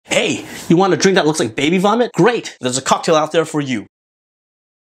Hey, you want a drink that looks like baby vomit? Great! There's a cocktail out there for you.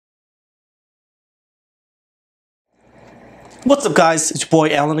 What's up guys, it's your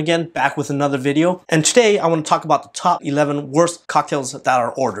boy Alan again, back with another video. And today I want to talk about the top 11 worst cocktails that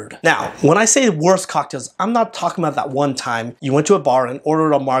are ordered. Now, when I say worst cocktails, I'm not talking about that one time you went to a bar and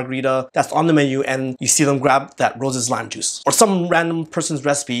ordered a margarita that's on the menu and you see them grab that Rose's lime juice. Or some random person's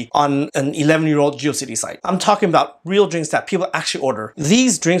recipe on an 11-year-old GeoCity site. I'm talking about real drinks that people actually order.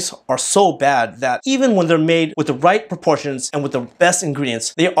 These drinks are so bad that even when they're made with the right proportions and with the best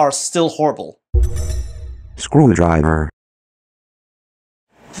ingredients, they are still horrible. Screwdriver.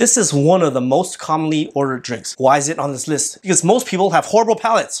 This is one of the most commonly ordered drinks. Why is it on this list? Because most people have horrible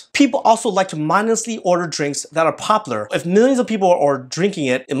palates. People also like to mindlessly order drinks that are popular. If millions of people are drinking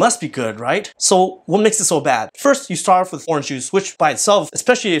it, it must be good, right? So what makes it so bad? First, you start off with orange juice, which by itself,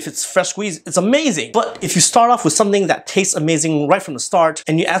 especially if it's fresh squeezed, it's amazing. But if you start off with something that tastes amazing right from the start,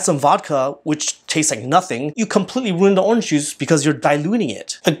 and you add some vodka, which tastes like nothing, you completely ruin the orange juice because you're diluting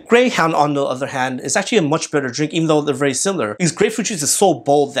it. A Greyhound, on the other hand, is actually a much better drink, even though they're very similar. Because grapefruit juice is so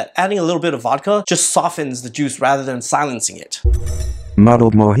bold that adding a little bit of vodka just softens the juice rather than silencing it.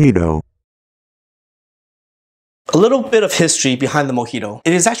 Muddled mojito. A little bit of history behind the mojito.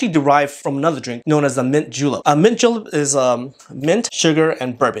 It is actually derived from another drink known as the mint julep. A mint julep is mint, sugar,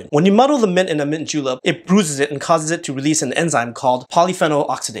 and bourbon. When you muddle the mint in a mint julep, it bruises it and causes it to release an enzyme called polyphenol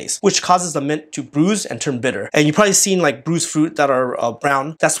oxidase, which causes the mint to bruise and turn bitter. And you've probably seen like bruised fruit that are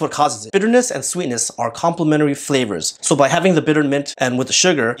brown. That's what causes it. Bitterness and sweetness are complementary flavors. So by having the bitter mint and with the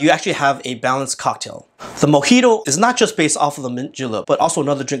sugar, you actually have a balanced cocktail. The mojito is not just based off of the mint julep, but also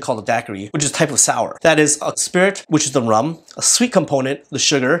another drink called a daiquiri, which is a type of sour. That is a spirit, which is the rum, a sweet component, the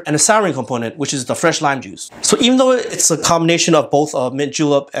sugar, and a souring component, which is the fresh lime juice. So even though it's a combination of both a mint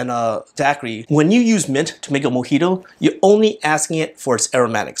julep and a daiquiri, when you use mint to make a mojito, you're only asking it for its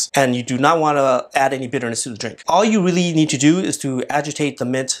aromatics, and you do not want to add any bitterness to the drink. All you really need to do is to agitate the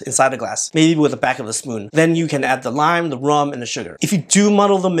mint inside a glass, maybe with the back of a spoon. Then you can add the lime, the rum, and the sugar. If you do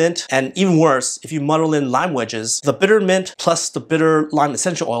muddle the mint, and even worse, if you muddle in lime wedges, the bitter mint plus the bitter lime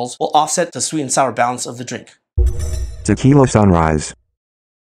essential oils will offset the sweet and sour balance of the drink. Tequila sunrise.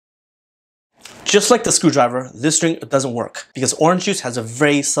 Just like the screwdriver, this drink doesn't work because orange juice has a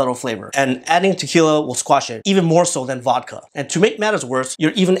very subtle flavor, and adding tequila will squash it even more so than vodka. And to make matters worse,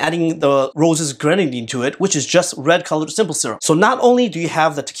 you're even adding the Rose's grenadine to it, which is just red colored simple syrup. So not only do you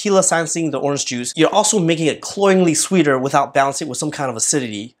have the tequila silencing the orange juice, you're also making it cloyingly sweeter without balancing it with some kind of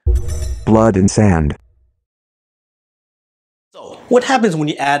acidity. Blood and sand. So, what happens when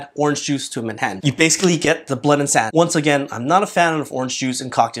you add orange juice to a Manhattan? You basically get the blood and sand. Once again, I'm not a fan of orange juice in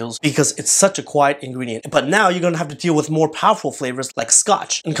cocktails because it's such a quiet ingredient. But now you're going to have to deal with more powerful flavors like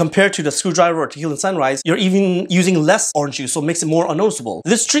scotch. And compared to the screwdriver or tequila sunrise, you're even using less orange juice, so it makes it more unnoticeable.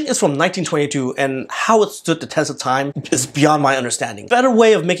 This drink is from 1922, and how it stood the test of time is beyond my understanding. Better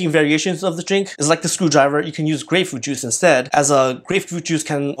way of making variations of the drink is like the screwdriver, you can use grapefruit juice instead, as a grapefruit juice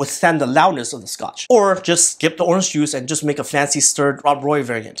can withstand the loudness of the scotch. Or just skip the orange juice and just make a fancy stirred Rob Roy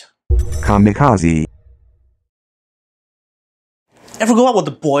variant. Kamikaze. Ever go out with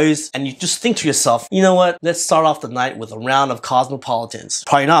the boys and you just think to yourself, you know what, let's start off the night with a round of Cosmopolitans.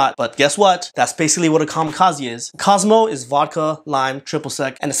 Probably not, but guess what? That's basically what a kamikaze is. Cosmo is vodka, lime, triple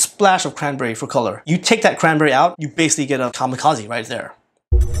sec, and a splash of cranberry for color. You take that cranberry out, you basically get a kamikaze right there.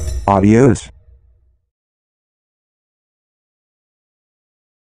 Adios.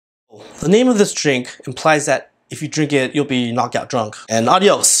 The name of this drink implies that if you drink it, you'll be knockout drunk. And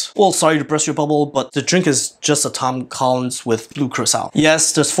adios. Well, sorry to burst your bubble, but the drink is just a Tom Collins with blue curacao.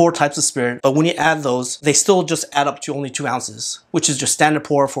 Yes, there's 4 types of spirit, but when you add those, they still just add up to only 2 ounces, which is your standard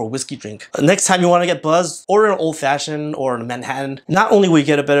pour for a whiskey drink. Next time you want to get buzzed, order an old fashioned or a Manhattan. Not only will you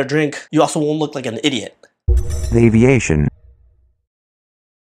get a better drink, you also won't look like an idiot. Aviation.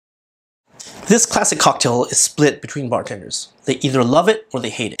 This classic cocktail is split between bartenders. They either love it or they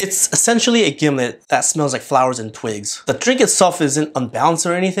hate it. It's essentially a gimlet that smells like flowers and twigs. The drink itself isn't unbalanced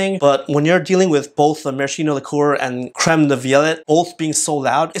or anything, but when you're dealing with both the maraschino liqueur and creme de violette, both being so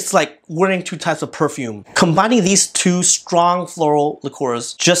loud, it's like wearing 2 types of perfume. Combining these 2 strong floral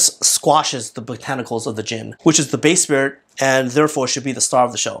liqueurs just squashes the botanicals of the gin, which is the base spirit and therefore should be the star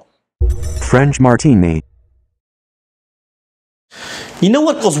of the show. French martini. You know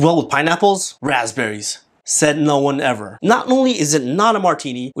what goes well with pineapples? Raspberries. Said no one ever. Not only is it not a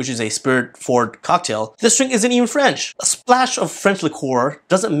martini, which is a spirit-forward cocktail, this drink isn't even French. A splash of French liqueur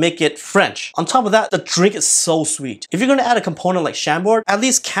doesn't make it French. On top of that, the drink is so sweet. If you're going to add a component like Chambord, at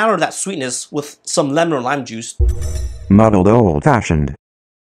least counter that sweetness with some lemon or lime juice. Muddled old-fashioned.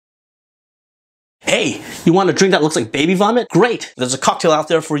 Hey, you want a drink that looks like baby vomit? Great! There's a cocktail out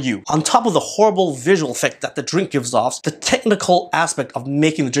there for you. On top of the horrible visual effect that the drink gives off, the technical aspect of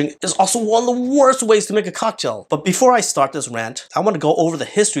making the drink is also one of the worst ways to make a cocktail. But before I start this rant, I want to go over the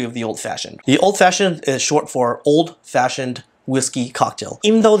history of the Old Fashioned. The Old Fashioned is short for Old Fashioned Whiskey Cocktail.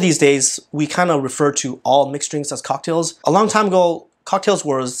 Even though these days we kind of refer to all mixed drinks as cocktails, a long time ago, cocktails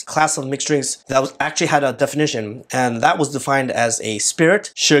was a class of mixed drinks that actually had a definition, and that was defined as a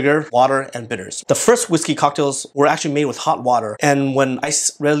spirit, sugar, water, and bitters. The first whiskey cocktails were actually made with hot water, and when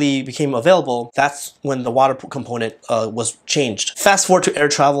ice readily became available, that's when the water component was changed. Fast forward to air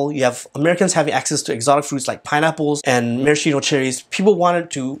travel, you have Americans having access to exotic fruits like pineapples and maraschino cherries. People wanted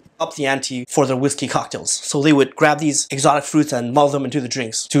to up the ante for their whiskey cocktails, so they would grab these exotic fruits and muddle them into the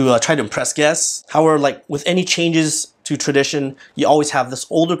drinks to try to impress guests. However, like with any changes to tradition, you always have this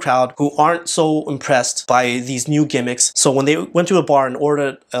older crowd who aren't so impressed by these new gimmicks. So when they went to a bar and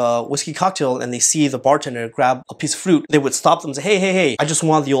ordered a whiskey cocktail and they see the bartender grab a piece of fruit, they would stop them and say, hey, I just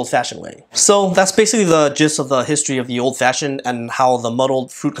want the old-fashioned way. So that's basically the gist of the history of the old-fashioned and how the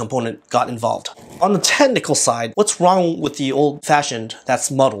muddled fruit component got involved. On the technical side, what's wrong with the old-fashioned that's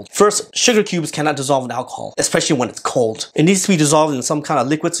muddled? First, sugar cubes cannot dissolve in alcohol, especially when it's cold. It needs to be dissolved in some kind of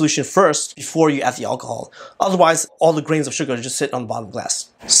liquid solution first before you add the alcohol. Otherwise, all the grains of sugar just sit on the bottom of the glass.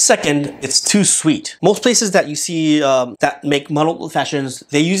 Second, it's too sweet. Most places that you see that make muddled old fashions,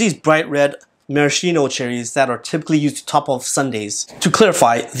 they use these bright red maraschino cherries that are typically used to top off sundaes. To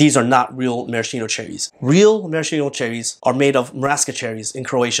clarify, these are not real maraschino cherries. Real maraschino cherries are made of Maraska cherries in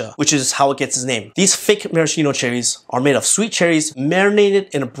Croatia, which is how it gets its name. These fake maraschino cherries are made of sweet cherries marinated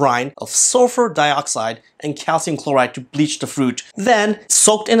in a brine of sulfur dioxide and calcium chloride to bleach the fruit, then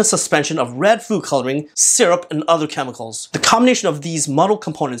soaked in a suspension of red food coloring, syrup, and other chemicals. The combination of these muddled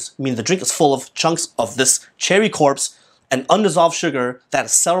components mean the drink is full of chunks of this cherry corpse and undissolved sugar that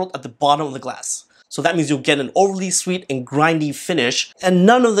is settled at the bottom of the glass. So that means you'll get an overly sweet and grindy finish, and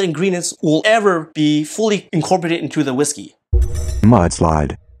none of the ingredients will ever be fully incorporated into the whiskey.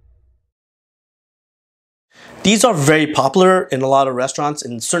 Mudslide. These are very popular in a lot of restaurants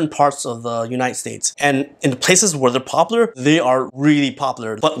in certain parts of the United States. And in the places where they're popular, they are really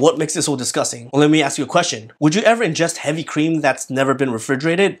popular. But what makes it so disgusting? Well, let me ask you a question. Would you ever ingest heavy cream that's never been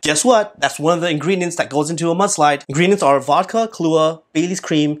refrigerated? Guess what? That's one of the ingredients that goes into a mudslide. Ingredients are vodka, Kahlua, Bailey's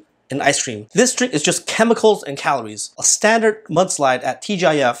cream, and ice cream. This drink is just chemicals and calories. A standard mudslide at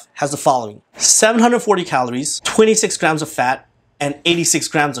TGIF has the following: 740 calories, 26 grams of fat, and 86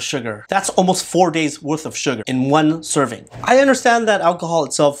 grams of sugar. That's almost 4 days worth of sugar in one serving. I understand that alcohol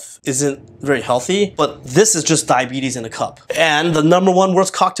itself isn't very healthy, but this is just diabetes in a cup. And the #1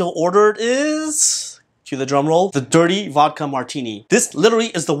 worst cocktail ordered is... cue the drum roll, the dirty vodka martini. This literally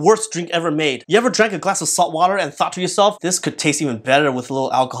is the worst drink ever made. You ever drank a glass of salt water and thought to yourself, this could taste even better with a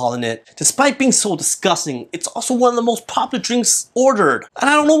little alcohol in it? Despite being so disgusting, it's also one of the most popular drinks ordered. And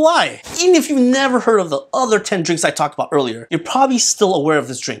I don't know why. Even if you've never heard of the other 10 drinks I talked about earlier, you're probably still aware of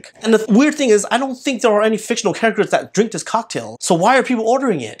this drink. And the weird thing is, I don't think there are any fictional characters that drink this cocktail. So why are people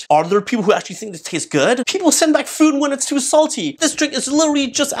ordering it? Are there people who actually think this tastes good? People send back food when it's too salty. This drink is literally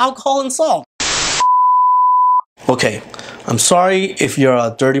just alcohol and salt. Okay, I'm sorry if you're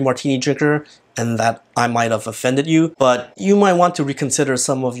a dirty martini drinker and that I might have offended you, but you might want to reconsider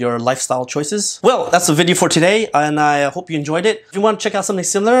some of your lifestyle choices. Well, that's the video for today, and I hope you enjoyed it. If you want to check out something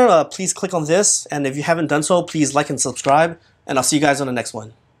similar, please click on this, and if you haven't done so, please like and subscribe, and I'll see you guys on the next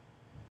one.